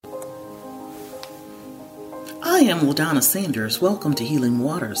I am LaDonna Sanders. Welcome to Healing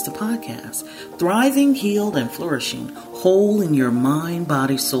Waters, the podcast. Thriving, healed, and flourishing, whole in your mind,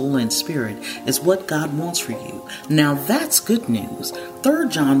 body, soul, and spirit is what God wants for you. Now that's good news. 3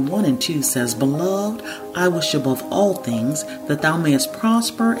 John 1 and 2 says, Beloved, I wish above all things that thou mayest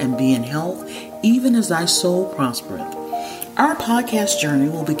prosper and be in health, even as thy soul prospereth. Our podcast journey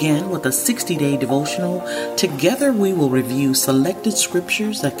will begin with a 60-day devotional. Together we will review selected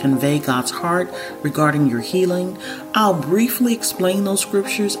scriptures that convey God's heart regarding your healing. I'll briefly explain those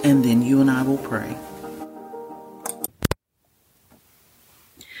scriptures and then you and I will pray.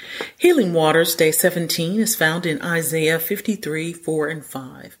 Healing Waters, Day 17, is found in Isaiah 53, 4 and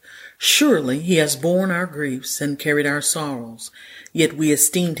 5. Surely he has borne our griefs and carried our sorrows, yet we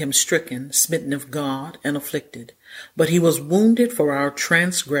esteemed him stricken, smitten of God, and afflicted. But he was wounded for our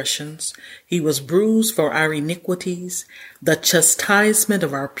transgressions, he was bruised for our iniquities. The chastisement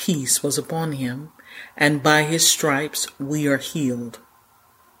of our peace was upon him, and by his stripes we are healed.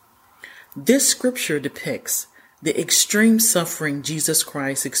 This scripture depicts the extreme suffering Jesus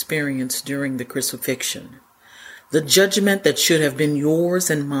Christ experienced during the crucifixion. The judgment that should have been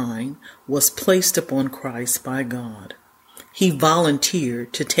yours and mine was placed upon Christ by God. He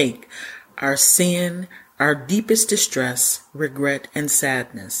volunteered to take our sin, our deepest distress, regret, and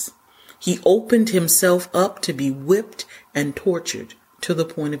sadness. He opened himself up to be whipped and tortured to the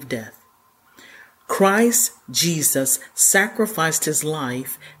point of death. Christ Jesus sacrificed his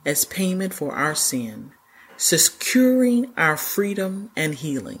life as payment for our sin, securing our freedom and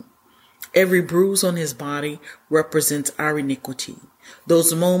healing. Every bruise on his body represents our iniquity.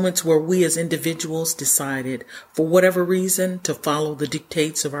 Those moments where we as individuals decided, for whatever reason, to follow the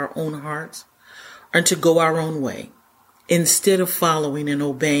dictates of our own hearts, and to go our own way, instead of following and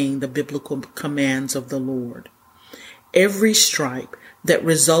obeying the biblical commands of the Lord. Every stripe that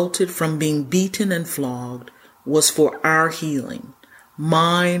resulted from being beaten and flogged was for our healing,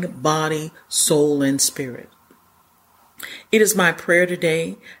 mind, body, soul, and spirit. It is my prayer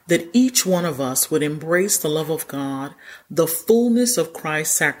today that each one of us would embrace the love of God, the fullness of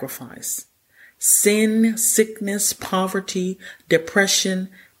Christ's sacrifice. Sin, sickness, poverty, depression,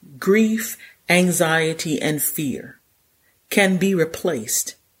 grief, anxiety, and fear can be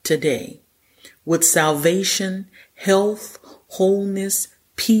replaced today with salvation, health, wholeness,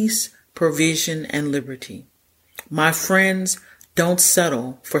 peace, provision, and liberty. My friends, don't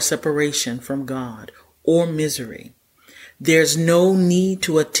settle for separation from God or misery. There's no need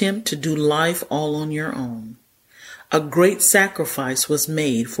to attempt to do life all on your own. A great sacrifice was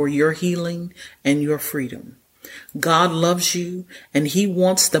made for your healing and your freedom. God loves you and he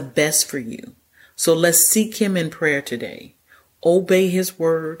wants the best for you. So let's seek him in prayer today. Obey his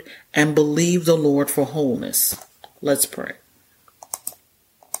word and believe the Lord for wholeness. Let's pray.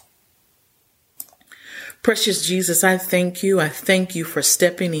 Precious Jesus, I thank you. I thank you for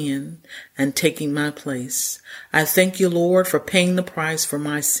stepping in and taking my place. I thank you, Lord, for paying the price for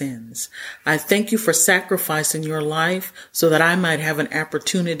my sins. I thank you for sacrificing your life so that I might have an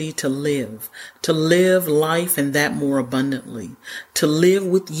opportunity to live life and that more abundantly, to live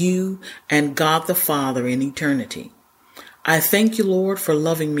with you and God the Father in eternity. I thank you, Lord, for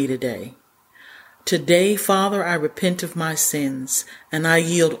loving me today. Today, Father, I repent of my sins, and I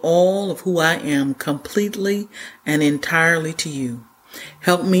yield all of who I am completely and entirely to you.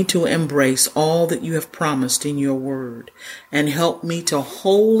 Help me to embrace all that you have promised in your word, and help me to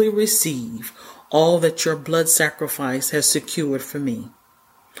wholly receive all that your blood sacrifice has secured for me,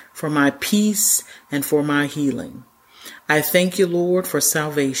 for my peace and for my healing. I thank you, Lord, for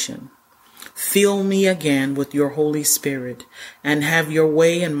salvation. Fill me again with your Holy Spirit and have your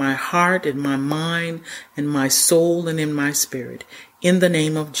way in my heart, in my mind, in my soul, and in my spirit. In the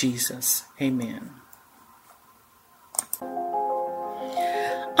name of Jesus, amen.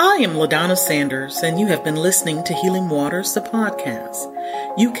 I am LaDonna Sanders, and you have been listening to Healing Waters, the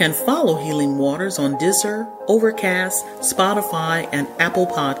podcast. You can follow Healing Waters on Deezer, Overcast, Spotify, and Apple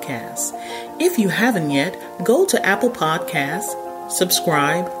Podcasts. If you haven't yet, go to Apple Podcasts,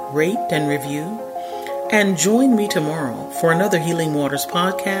 subscribe, rate, and review, and join me tomorrow for another Healing Waters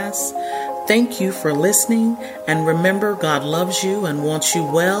podcast. Thank you for listening, and remember, God loves you and wants you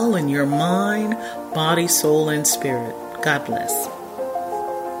well in your mind, body, soul, and spirit. God bless.